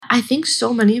I think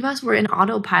so many of us were in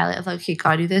autopilot of like, okay,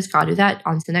 gotta do this, gotta do that,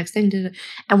 on to the next thing.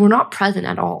 And we're not present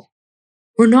at all.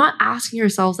 We're not asking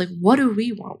ourselves, like, what do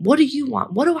we want? What do you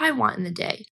want? What do I want in the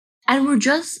day? And we're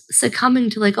just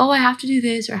succumbing to like, oh, I have to do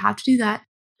this or I have to do that.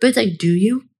 But it's like, do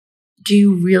you? Do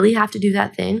you really have to do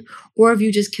that thing? Or have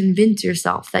you just convinced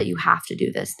yourself that you have to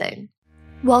do this thing?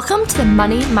 Welcome to the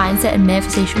Money, Mindset, and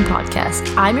Manifestation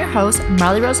Podcast. I'm your host,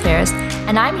 Marley Rose Harris,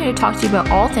 and I'm here to talk to you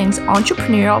about all things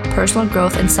entrepreneurial, personal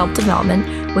growth, and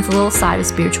self-development with a little side of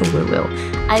spiritual woo-woo.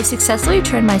 I have successfully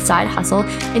turned my side hustle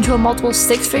into a multiple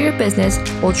six-figure business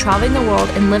while traveling the world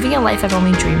and living a life I've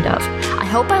only dreamed of. I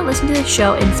hope by listening to this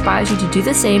show inspires you to do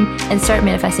the same and start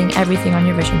manifesting everything on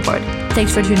your vision board.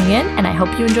 Thanks for tuning in, and I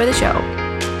hope you enjoy the show.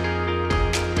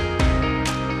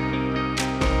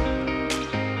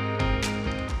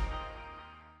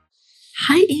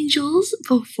 Hi, angels.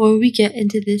 Before we get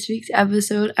into this week's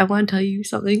episode, I want to tell you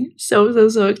something so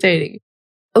exciting.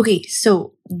 Okay,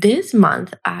 so this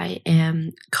month I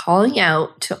am calling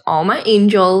out to all my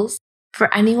angels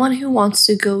for anyone who wants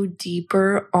to go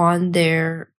deeper on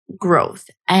their growth.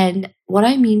 And what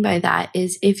I mean by that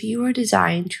is if you are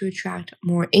designed to attract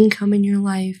more income in your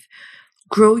life,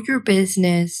 grow your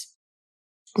business,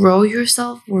 grow your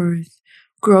self-worth,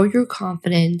 grow your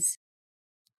confidence,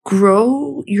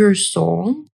 grow your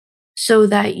soul so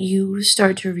that you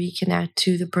start to reconnect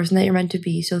to the person that you're meant to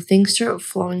be. So things start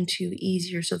flowing to you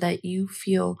easier so that you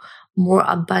feel more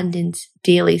abundance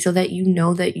daily, so that you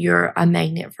know that you're a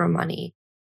magnet for money,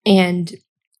 and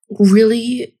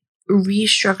really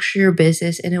restructure your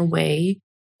business in a way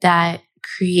that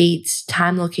creates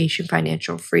time, location,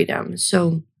 financial freedom.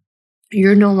 So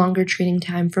you're no longer trading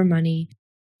time for money.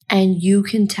 And you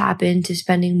can tap into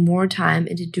spending more time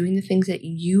into doing the things that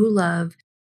you love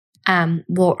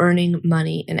while earning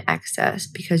money in excess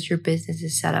because your business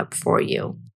is set up for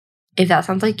you. If that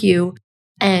sounds like you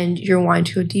and you're wanting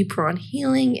to go deeper on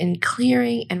healing and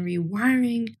clearing and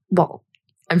rewiring, well,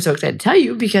 I'm so excited to tell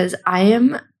you because I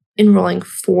am enrolling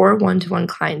 4 one-to-one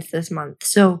clients this month.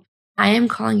 So I am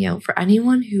calling out for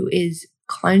anyone who is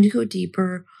calling to go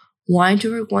deeper, wanting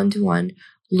to work one-to-one,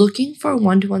 looking for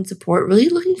one-to-one support, really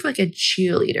looking for like a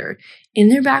cheerleader in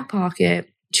their back pocket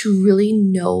to really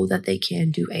know that they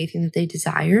can do anything that they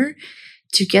desire,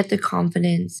 to get the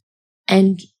confidence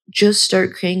and just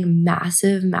start creating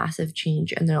massive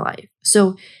change in their life.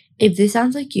 So if this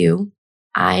sounds like you,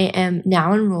 I am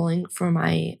now enrolling for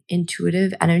my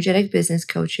intuitive energetic business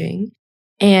coaching,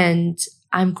 and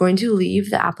I'm going to leave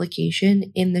the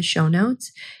application in the show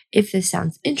notes. If this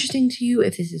sounds interesting to you,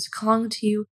 if this is calling to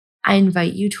you, I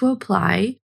invite you to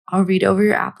apply. I'll read over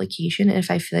your application, and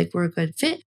if I feel like we're a good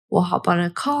fit, we'll hop on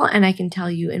a call and I can tell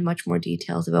you in much more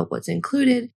details about what's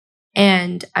included.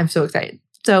 And I'm so excited.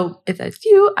 So if that's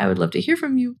you, I would love to hear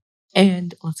from you.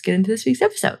 And let's get into this week's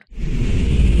episode.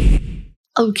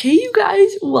 Okay, you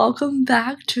guys, welcome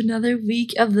back to another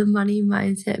week of the Money,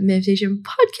 Mindset, Manifestation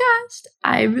Podcast.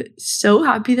 I'm so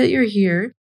happy that you're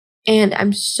here, and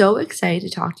I'm so excited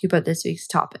to talk to you about this week's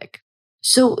topic.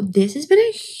 So this has been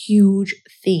a huge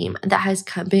theme that has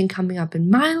been coming up in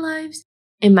my lives,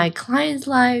 in my clients'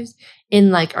 lives,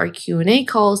 in like our Q&A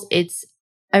calls. It's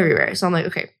everywhere. So I'm like,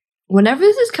 okay, whenever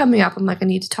this is coming up, I'm like, I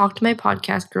need to talk to my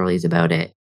podcast girlies about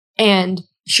it and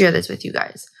share this with you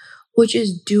guys, which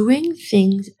is doing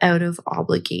things out of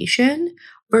obligation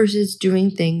versus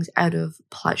doing things out of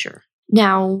pleasure.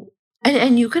 Now,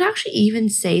 and you could actually even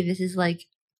say this is like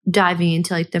diving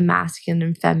into like the masculine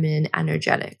and feminine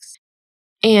energetics.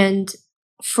 And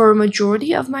for a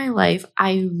majority of my life,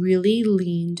 I really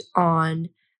leaned on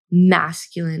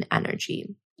masculine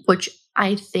energy, which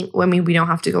I think, I mean, we don't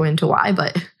have to go into why,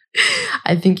 but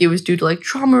I think it was due to like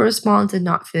trauma response and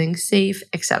not feeling safe,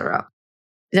 etc.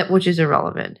 Which is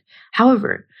irrelevant.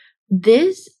 However,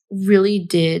 this really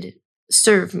did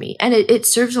serve me, and it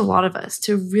serves a lot of us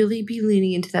to really be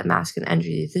leaning into that masculine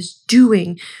energy, this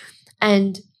doing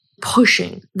and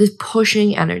pushing, this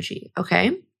pushing energy,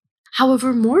 okay?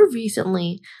 However, more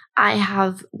recently, I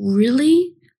have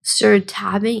really started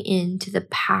tapping into the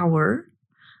power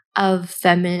of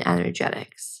feminine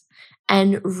energetics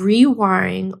and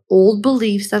rewiring old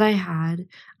beliefs that I had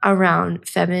around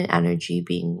feminine energy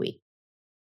being weak,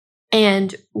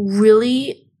 and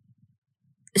really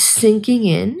sinking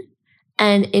in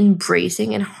and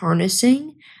embracing and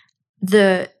harnessing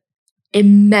the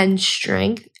immense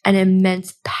strength and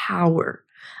immense power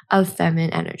of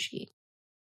feminine energy.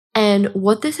 And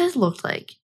what this has looked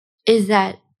like is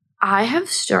that I have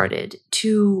started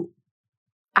to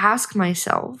ask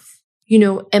myself,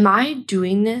 am I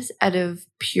doing this out of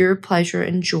pure pleasure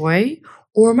and joy,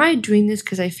 or am I doing this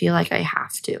because I feel like I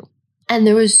have to? And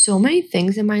there was so many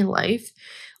things in my life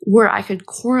where I could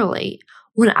correlate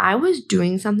when I was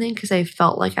doing something because I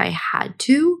felt like I had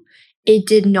to, it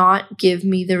did not give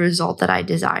me the result that I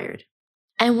desired.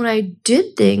 And when I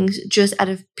did things just out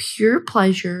of pure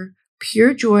pleasure,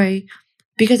 pure joy,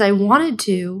 because I wanted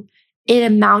to, it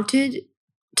amounted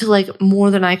to like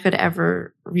more than I could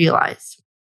ever realize.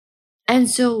 And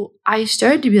so I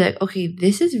started to be like, okay,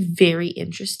 this is very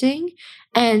interesting.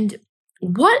 And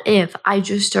what if I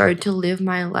just started to live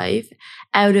my life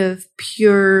out of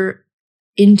pure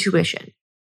intuition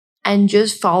and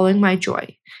just following my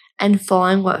joy and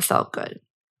following what felt good?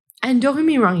 And don't get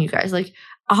me wrong, you guys, like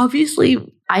obviously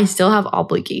I still have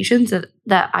obligations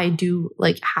that I do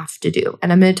like have to do.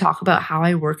 And I'm going to talk about how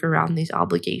I work around these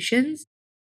obligations.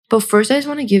 But first, I just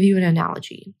want to give you an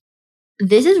analogy.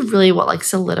 This is really what like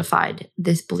solidified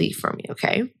this belief for me,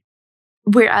 okay?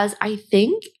 Whereas I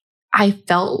think I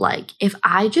felt like if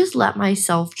I just let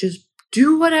myself just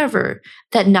do whatever,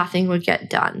 that nothing would get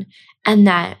done and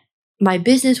that my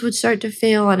business would start to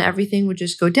fail and everything would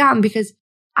just go down because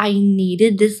I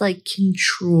needed this like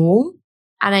control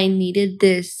and I needed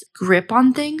this grip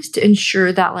on things to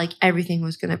ensure that like everything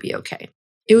was going to be okay.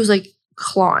 It was like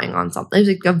clawing on something. It was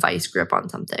like a vice grip on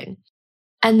something.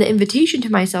 And the invitation to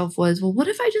myself was, well, what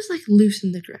if I just like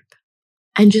loosen the grip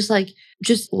and just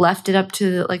left it up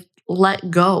to like let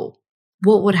go?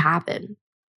 What would happen?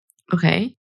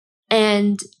 Okay.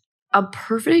 And a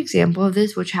perfect example of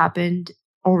this, which happened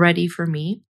already for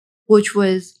me, which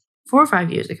was 4 or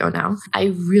 5 years ago now, I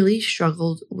really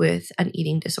struggled with an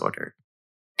eating disorder.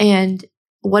 And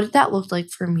what that looked like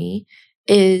for me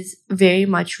is very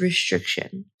much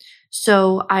restriction.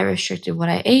 So I restricted what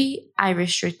I ate. I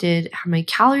restricted how many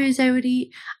calories I would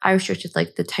eat. I restricted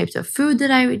like the types of food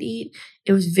that I would eat.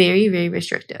 It was very, very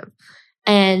restrictive.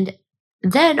 And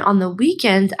then on the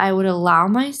weekends, I would allow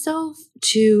myself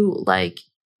to like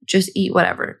just eat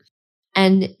whatever.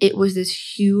 And it was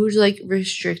this huge like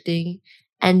restricting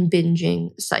and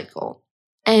binging cycle.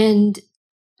 And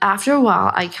after a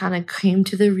while, I kind of came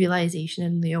to the realization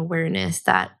and the awareness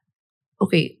that,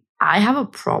 okay, I have a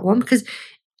problem because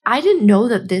I didn't know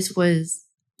that this was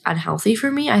unhealthy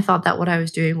for me. I thought that what I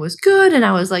was doing was good and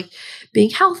I was like being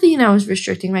healthy and I was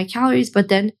restricting my calories. But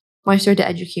then when I started to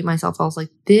educate myself, I was like,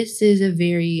 this is a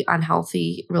very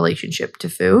unhealthy relationship to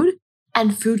food.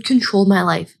 And food controlled my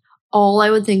life. All I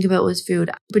would think about was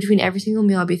food. Between every single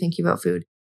meal, I'd be thinking about food.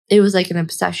 It was like an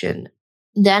obsession.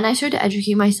 Then I started to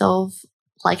educate myself.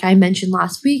 Like I mentioned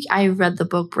last week, I read the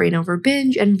book Brain Over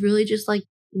Binge and really just like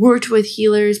worked with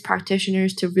healers,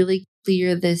 practitioners to really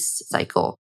clear this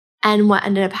cycle. And what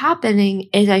ended up happening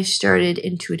is I started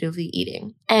intuitively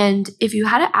eating. And if you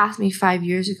had to ask me 5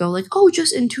 years ago, like, oh,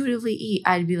 just intuitively eat,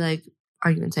 I'd be like,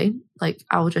 are you insane? Like,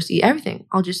 I will just eat everything.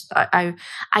 I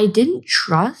didn't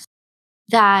trust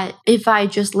that if I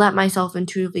just let myself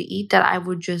intuitively eat, that I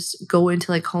would just go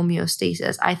into like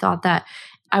homeostasis. I thought that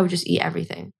I would just eat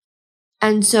everything.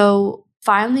 And so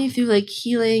finally through like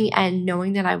healing and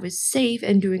knowing that I was safe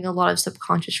and doing a lot of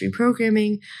subconscious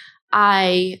reprogramming,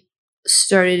 I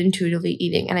started intuitively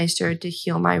eating and I started to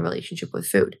heal my relationship with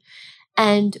food.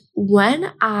 And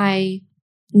when I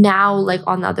now like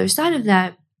on the other side of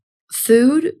that,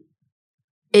 food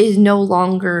is no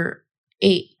longer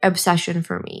an obsession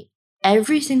for me.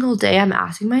 Every single day I'm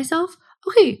asking myself,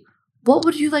 okay, what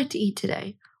would you like to eat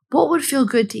today? What would feel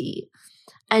good to eat?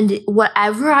 And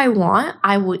whatever I want,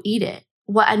 I will eat it.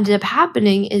 What ended up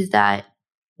happening is that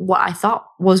what I thought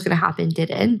was going to happen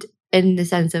didn't, in the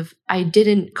sense of I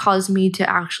didn't cause me to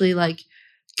actually like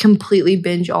completely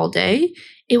binge all day.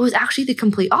 It was actually the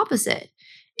complete opposite.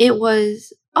 It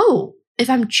was, oh, if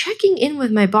I'm checking in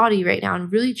with my body right now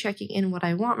and really checking in what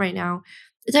I want right now,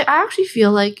 it's like I actually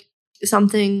feel like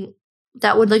something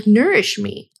that would like nourish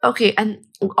me. Okay, and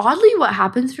oddly what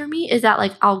happens for me is that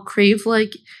like I'll crave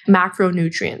like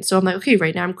macronutrients. So I'm like, okay,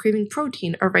 right now I'm craving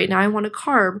protein, or right now I want a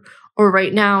carb, or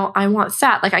right now I want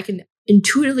fat. Like I can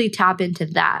intuitively tap into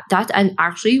that. That's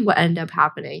actually what ended up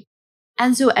happening.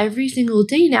 And so every single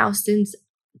day now since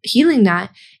healing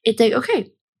that, it's like,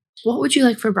 okay, what would you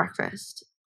like for breakfast?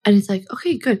 And it's like,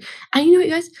 okay, good. And you know what,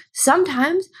 guys?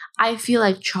 Sometimes I feel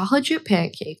like chocolate chip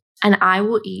pancakes and I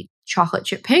will eat chocolate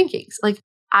chip pancakes. Like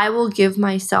I will give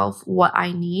myself what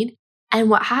I need. And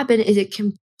what happened is it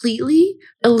completely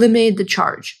eliminated the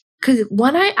charge. Because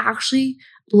when I actually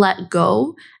let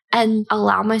go and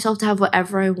allow myself to have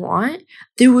whatever I want,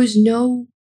 there was no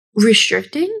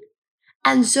restricting.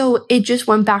 And so it just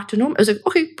went back to normal. It was like,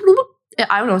 okay,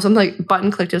 I don't know, something like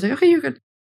button clicked. I was like, okay, you're good.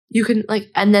 You can like,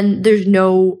 and then there's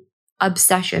no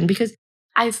obsession, because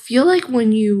I feel like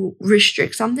when you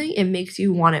restrict something, it makes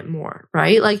you want it more,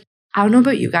 right? Like, I don't know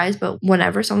about you guys, but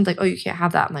whenever someone's like, oh, you can't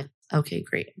have that, I'm like, okay,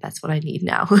 great. That's what I need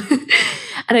now.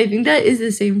 And I think that is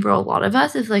the same for a lot of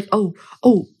us. It's like, oh,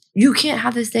 you can't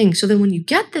have this thing. So then when you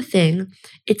get the thing,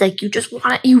 it's like you just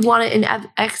want it. You want it in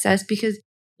excess, because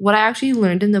what I actually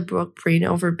learned in the book Brain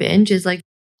Over Binge is like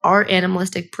our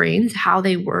animalistic brains, how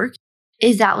they work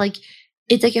is that like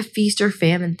it's like a feast or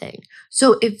famine thing.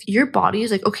 So if your body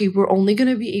is like, okay, we're only going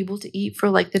to be able to eat for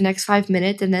like the next 5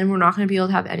 minutes and then we're not going to be able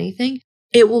to have anything,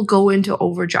 it will go into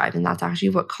overdrive. And that's actually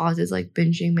what causes like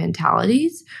binging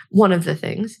mentalities, one of the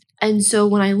things. And so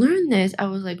when I learned this, I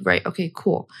was like, right, okay,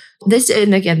 cool.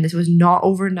 And again, this was not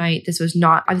overnight.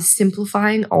 I'm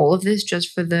simplifying all of this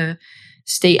just for the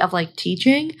state of like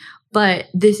teaching, but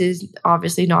this is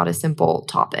obviously not a simple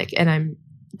topic. And I'm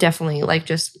definitely like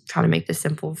just trying to make this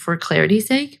simple for clarity's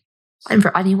sake. And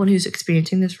for anyone who's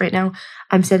experiencing this right now,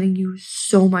 I'm sending you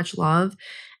so much love.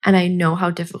 And I know how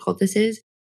difficult this is.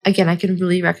 Again, I can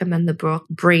really recommend the book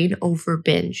Brain Over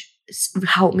Binge. It's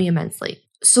helped me immensely.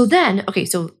 So then, okay,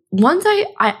 so once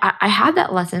I had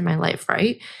that lesson in my life,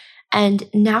 right? And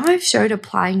now I've started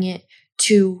applying it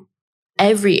to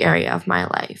every area of my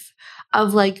life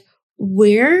of like,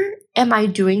 where am I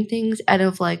doing things out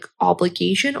of like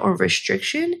obligation or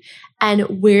restriction?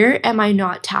 And where am I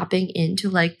not tapping into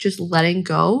like just letting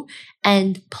go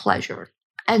and pleasure?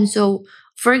 And so,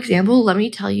 for example, let me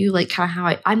tell you like kind of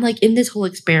how I'm like in this whole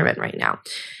experiment right now.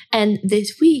 And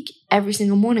this week, every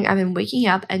single morning, I've been waking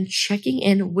up and checking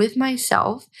in with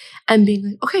myself and being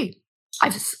like, okay,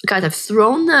 I've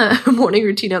thrown the morning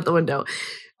routine out the window.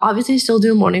 Obviously, I still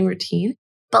do a morning routine,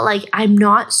 but like I'm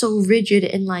not so rigid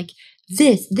in like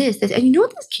this. And you know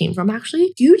what this came from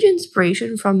actually? Huge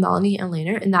inspiration from Melanie and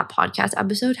Lehner in that podcast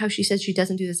episode, how she said she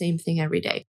doesn't do the same thing every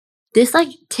day. This like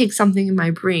takes something in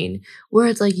my brain where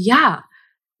it's like, yeah,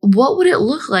 what would it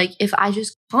look like if I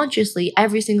just consciously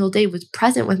every single day was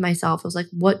present with myself? I was like,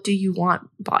 what do you want,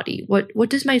 body? What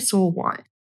does my soul want?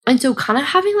 And so kind of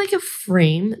having like a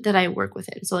frame that I work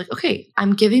within. So like, okay,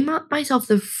 I'm giving myself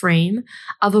the frame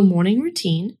of a morning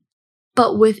routine,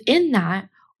 but within that,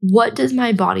 what does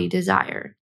my body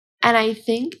desire? And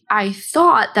I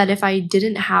thought that if I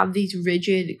didn't have these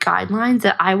rigid guidelines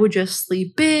that I would just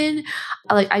sleep in,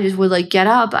 like I just would like get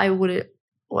up,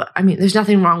 there's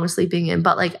nothing wrong with sleeping in,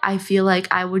 but like I feel like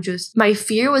my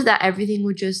fear was that everything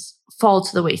would just fall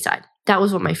to the wayside. That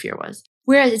was what my fear was.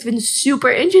 Whereas it's been super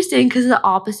interesting because the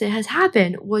opposite has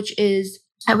happened, which is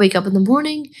I wake up in the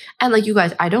morning and like you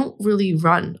guys, I don't really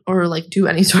run or like do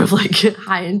any sort of like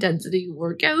high intensity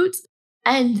workouts.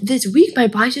 And this week, my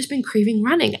body's just been craving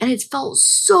running and it's felt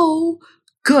so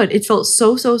good. It felt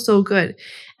so good.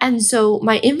 And so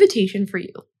my invitation for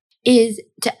you is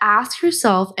to ask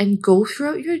yourself and go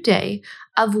throughout your day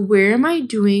of where am I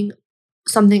doing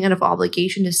something out of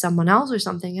obligation to someone else or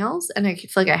something else, and I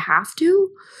feel like I have to,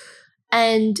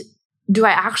 and do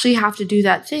I actually have to do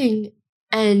that thing,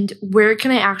 and where can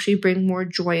I actually bring more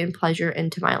joy and pleasure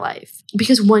into my life?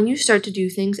 Because when you start to do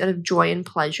things out of joy and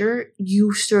pleasure,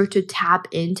 you start to tap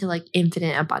into like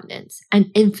infinite abundance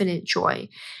and infinite joy,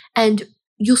 and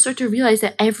you'll start to realize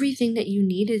that everything that you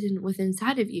need is within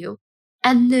inside of you.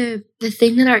 And the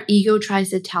thing that our ego tries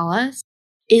to tell us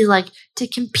is like to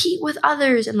compete with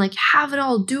others and like have it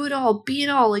all, do it all, be it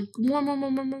all, like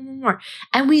more.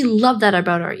 And we love that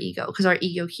about our ego because our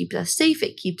ego keeps us safe.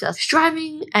 It keeps us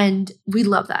striving and we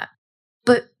love that.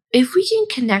 But if we can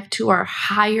connect to our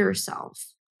higher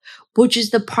self, which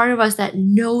is the part of us that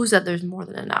knows that there's more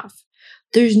than enough,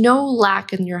 there's no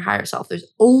lack in your higher self.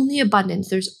 There's only abundance.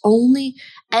 There's only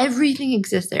everything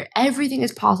exists there. Everything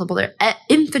is possible there.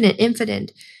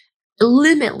 Infinite,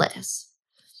 limitless.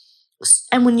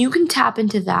 And when you can tap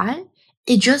into that,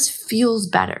 it just feels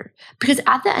better. Because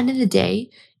at the end of the day,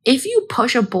 if you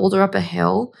push a boulder up a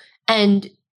hill and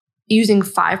using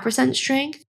 5%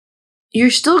 strength, you're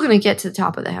still going to get to the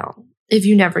top of the hill if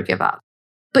you never give up.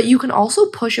 But you can also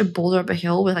push a boulder up a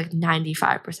hill with like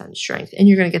 95% strength and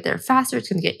you're going to get there faster. It's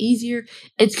going to get easier.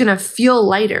 It's going to feel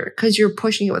lighter because you're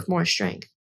pushing it with more strength.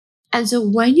 And so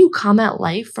when you come at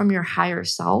life from your higher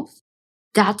self,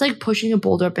 that's like pushing a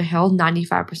boulder up a hill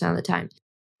 95% of the time.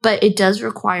 But it does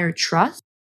require trust.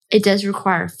 It does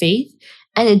require faith.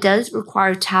 And it does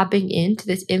require tapping into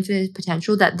this infinite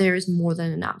potential that there is more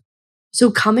than enough.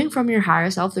 So coming from your higher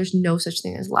self, there's no such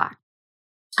thing as lack.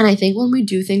 And I think when we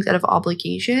do things out of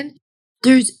obligation,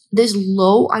 there's this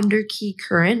low under key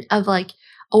current of like,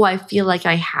 oh, I feel like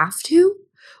I have to,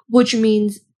 which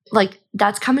means like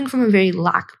that's coming from a very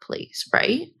lack place,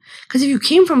 right? Because if you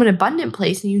came from an abundant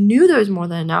place and you knew there was more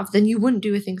than enough, then you wouldn't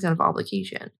do things out of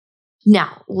obligation.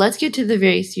 Now, let's get to the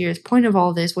very serious point of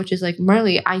all this, which is like,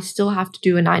 Marley, I still have to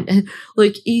do a 9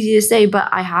 like easy to say, but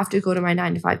I have to go to my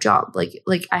 9 to 5 job.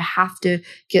 Like I have to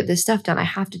get this stuff done. I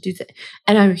have to do that.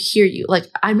 And I hear you. Like,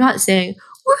 I'm not saying,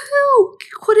 woohoo,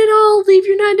 quit it all, leave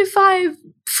your 9 to 5,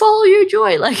 follow your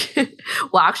joy. Like,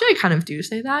 well, actually, I kind of do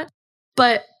say that,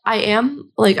 but I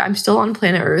am like, I'm still on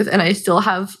planet Earth and I still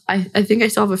have, I think I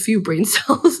still have a few brain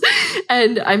cells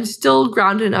and I'm still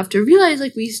grounded enough to realize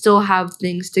like we still have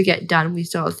things to get done. We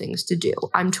still have things to do.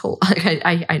 I'm told, like,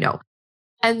 I know.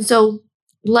 And so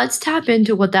let's tap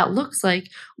into what that looks like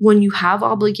when you have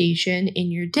obligation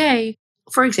in your day.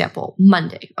 For example,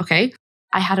 Monday, okay?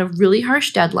 I had a really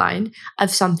harsh deadline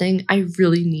of something I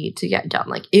really need to get done.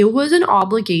 Like it was an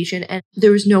obligation and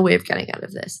there was no way of getting out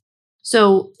of this.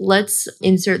 So let's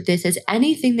insert this as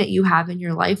anything that you have in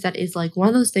your life that is like one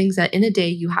of those things that in a day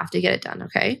you have to get it done,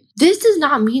 okay? This does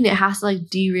not mean it has to like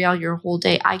derail your whole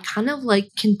day. I kind of like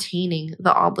containing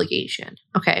the obligation,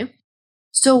 okay?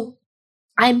 So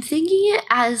I'm thinking it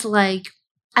as like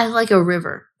a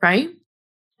river, right?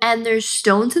 And there's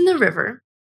stones in the river,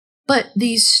 but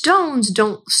these stones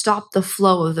don't stop the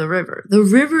flow of the river. The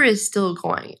river is still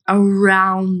going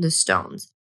around the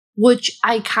stones. Which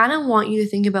I kind of want you to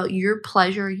think about your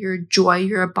pleasure, your joy,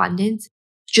 your abundance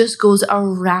just goes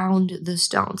around the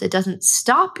stones. It doesn't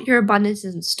stop your abundance,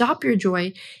 doesn't stop your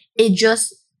joy. It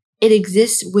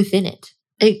exists within it.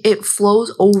 It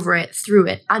flows over it, through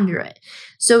it, under it.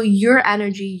 So your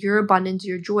energy, your abundance,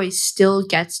 your joy still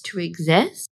gets to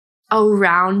exist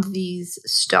around these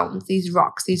stones, these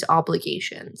rocks, these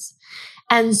obligations.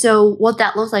 And so what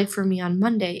that looks like for me on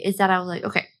Monday is that I was like,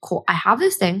 okay, cool. I have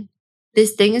this thing.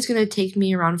 This thing is going to take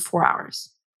me around 4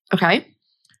 hours. Okay.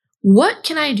 What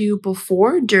can I do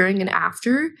before, during, and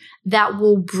after that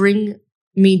will bring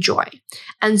me joy?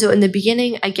 And so in the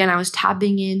beginning, again, I was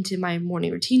tapping into my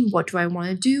morning routine. What do I want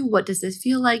to do? What does this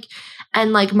feel like?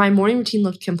 And like my morning routine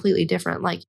looked completely different.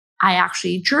 Like I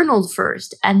actually journaled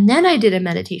first and then I did a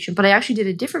meditation, but I actually did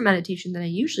a different meditation than I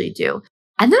usually do.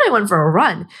 And then I went for a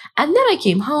run and then I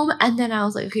came home and then I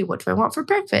was like, okay, what do I want for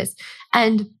breakfast?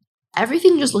 And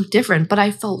everything just looked different, but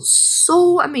I felt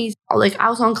so amazing. Like I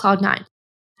was on cloud 9.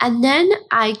 And then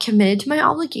I committed to my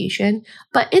obligation.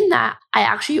 But in that, I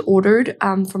actually ordered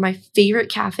from my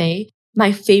favorite cafe,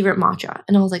 my favorite matcha.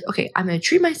 And I was like, okay, I'm going to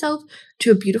treat myself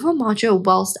to a beautiful matcha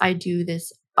whilst I do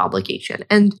this obligation.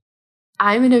 And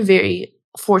I'm in a very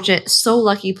fortunate, so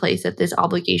lucky place that this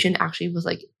obligation actually was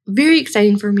like very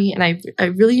exciting for me. And I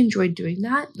really enjoyed doing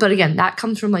that. But again, that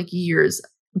comes from like years.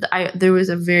 There was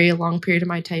a very long period of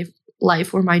my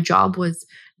life where my job was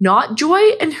not joy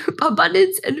and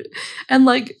abundance and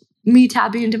like me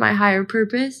tapping into my higher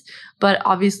purpose. But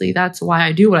obviously that's why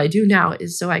I do what I do now,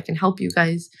 is so I can help you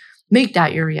guys make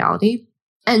that your reality.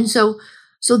 And so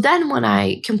then when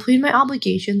I completed my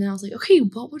obligation, then I was like, okay,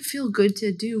 what would feel good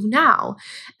to do now?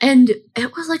 And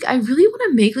it was like, I really want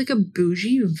to make like a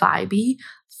bougie, vibey,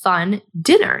 fun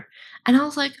dinner. And I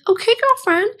was like, okay,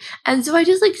 girlfriend. And so I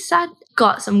just like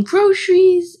got some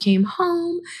groceries, came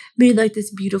home, made like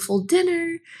this beautiful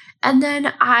dinner. And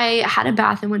then I had a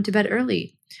bath and went to bed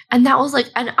early. And that was like,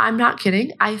 and I'm not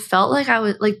kidding. I felt like I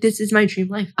was like, this is my dream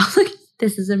life. I was like,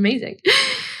 this is amazing.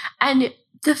 And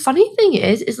the funny thing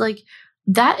is like,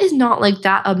 that is not like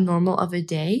that abnormal of a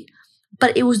day,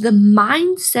 but it was the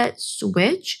mindset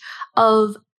switch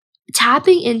of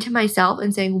tapping into myself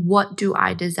and saying, what do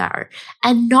I desire?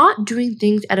 And not doing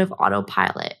things out of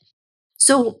autopilot.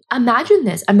 So imagine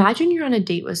this. Imagine you're on a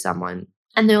date with someone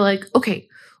and they're like, okay,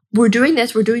 we're doing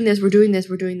this, we're doing this, we're doing this,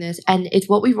 we're doing this. And it's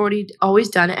what we've always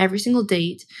done at every single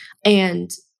date.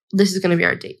 And this is going to be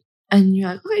our date. And you're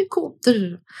like, okay, cool.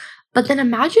 But then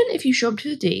imagine if you show up to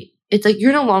the date. It's like you're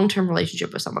in a long-term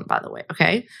relationship with someone, by the way,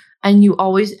 okay? And you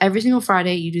always, every single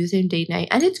Friday, you do the same date night.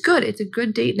 And it's good. It's a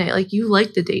good date night. Like you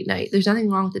like the date night. There's nothing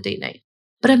wrong with the date night.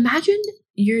 But imagine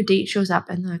your date shows up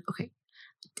and they're like, okay,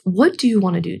 what do you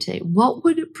want to do today? What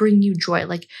would bring you joy?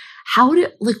 Like what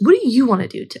do you want to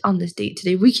do on this date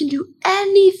today? We can do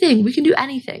anything. We can do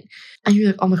anything. And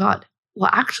you're like, oh my God,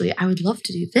 well, actually, I would love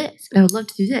to do this. And I would love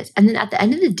to do this. And then at the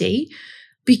end of the day,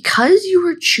 because you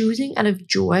were choosing out of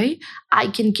joy, I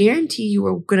can guarantee you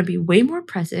are going to be way more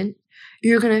present.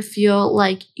 You're going to feel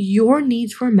like your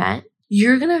needs were met.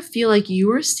 You're going to feel like you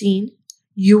were seen,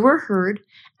 you were heard,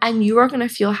 and you are going to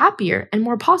feel happier and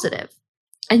more positive.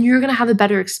 And you're going to have a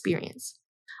better experience.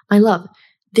 My love,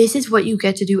 this is what you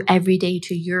get to do every day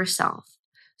to yourself.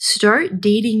 Start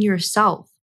dating yourself.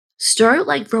 Start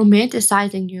like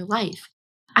romanticizing your life.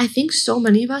 I think so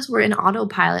many of us were in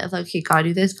autopilot of like, okay, gotta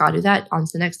do this, gotta do that, on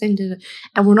to the next thing,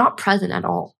 and we're not present at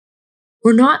all.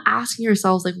 We're not asking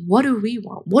ourselves, like, what do we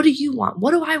want? What do you want?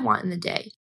 What do I want in the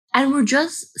day? And we're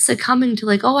just succumbing to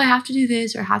like, oh, I have to do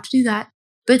this or I have to do that.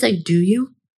 But it's like, do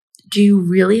you? Do you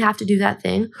really have to do that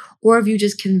thing? Or have you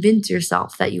just convinced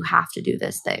yourself that you have to do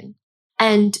this thing?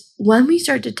 And when we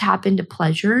start to tap into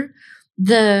pleasure,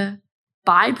 the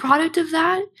byproduct of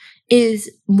that is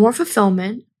more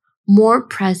fulfillment, more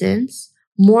presence,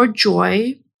 more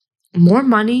joy, more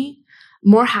money,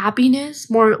 more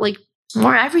happiness, more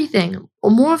everything,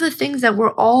 more of the things that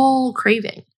we're all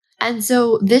craving. And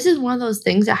so this is one of those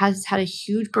things that has had a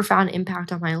huge, profound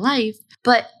impact on my life.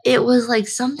 But it was like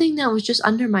something that was just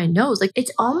under my nose. Like,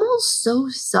 it's almost so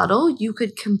subtle. You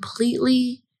could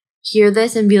completely hear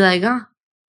this and be like,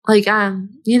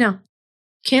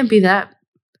 can't be that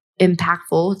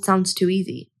impactful. It sounds too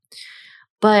easy.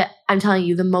 But I'm telling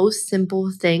you, the most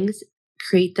simple things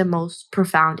create the most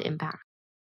profound impact.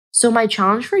 So my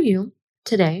challenge for you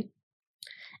today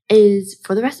is,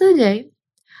 for the rest of the day,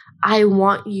 I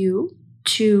want you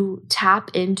to tap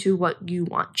into what you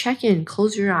want. Check in,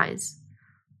 close your eyes.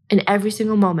 In every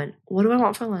single moment, what do I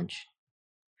want for lunch?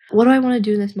 What do I want to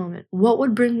do in this moment? What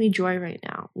would bring me joy right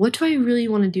now? What do I really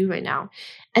want to do right now?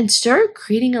 And start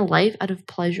creating a life out of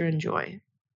pleasure and joy.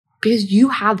 Because you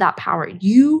have that power.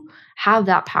 You have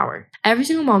that power. Every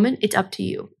single moment, it's up to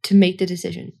you to make the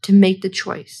decision, to make the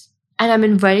choice. And I'm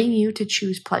inviting you to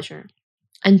choose pleasure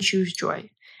and choose joy.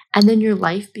 And then your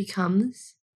life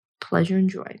becomes pleasure and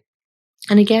joy.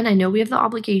 And again, I know we have the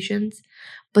obligations,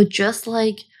 but just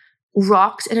like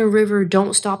rocks in a river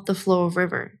don't stop the flow of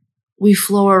river, we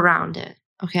flow around it,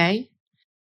 okay?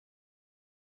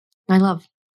 My love,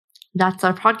 that's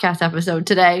our podcast episode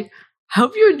today.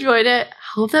 Hope you enjoyed it.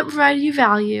 Hope that provided you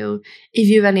value. If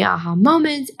you have any aha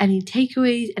moments, any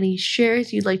takeaways, any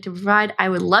shares you'd like to provide, I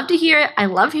would love to hear it. I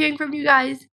love hearing from you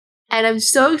guys. And I'm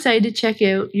so excited to check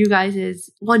out you guys'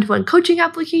 one-to-one coaching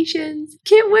applications.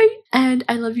 Can't wait. And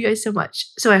I love you guys so much.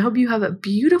 So I hope you have a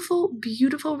beautiful,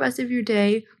 beautiful rest of your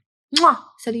day. Mwah!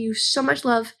 Sending you so much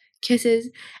love, kisses,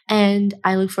 and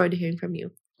I look forward to hearing from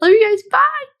you. Love you guys. Bye.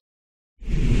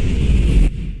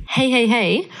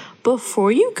 Hey.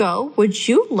 Before you go, would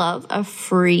you love a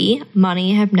free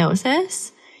money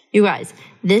hypnosis? You guys,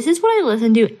 this is what I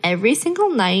listen to every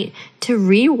single night to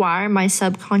rewire my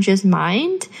subconscious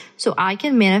mind so I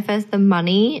can manifest the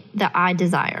money that I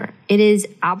desire. It is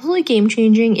absolutely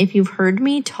game-changing. If you've heard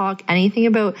me talk anything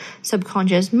about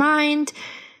subconscious mind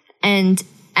and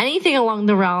anything along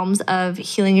the realms of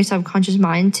healing your subconscious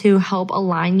mind to help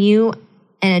align you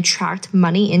and attract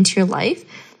money into your life,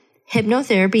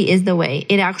 hypnotherapy is the way.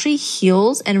 It actually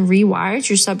heals and rewires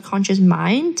your subconscious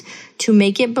mind to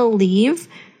make it believe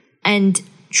and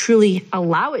truly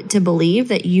allow it to believe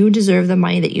that you deserve the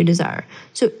money that you desire.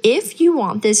 So if you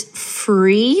want this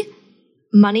free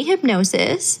money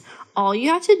hypnosis, all you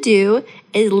have to do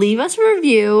is leave us a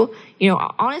review,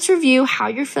 honest review, how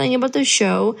you're feeling about the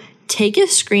show. Take a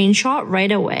screenshot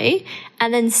right away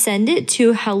and then send it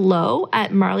to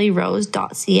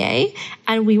hello@marleyrose.ca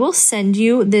and we will send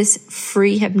you this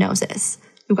free hypnosis.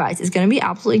 You guys, it's going to be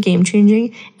absolutely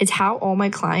game-changing. It's how all my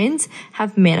clients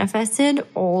have manifested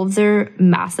all of their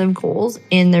massive goals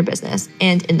in their business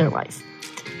and in their life.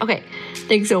 Okay,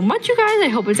 thanks so much, you guys. I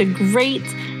hope it's a great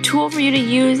tool for you to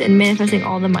use in manifesting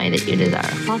all the money that you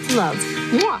desire. Lots of love.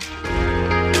 Mwah!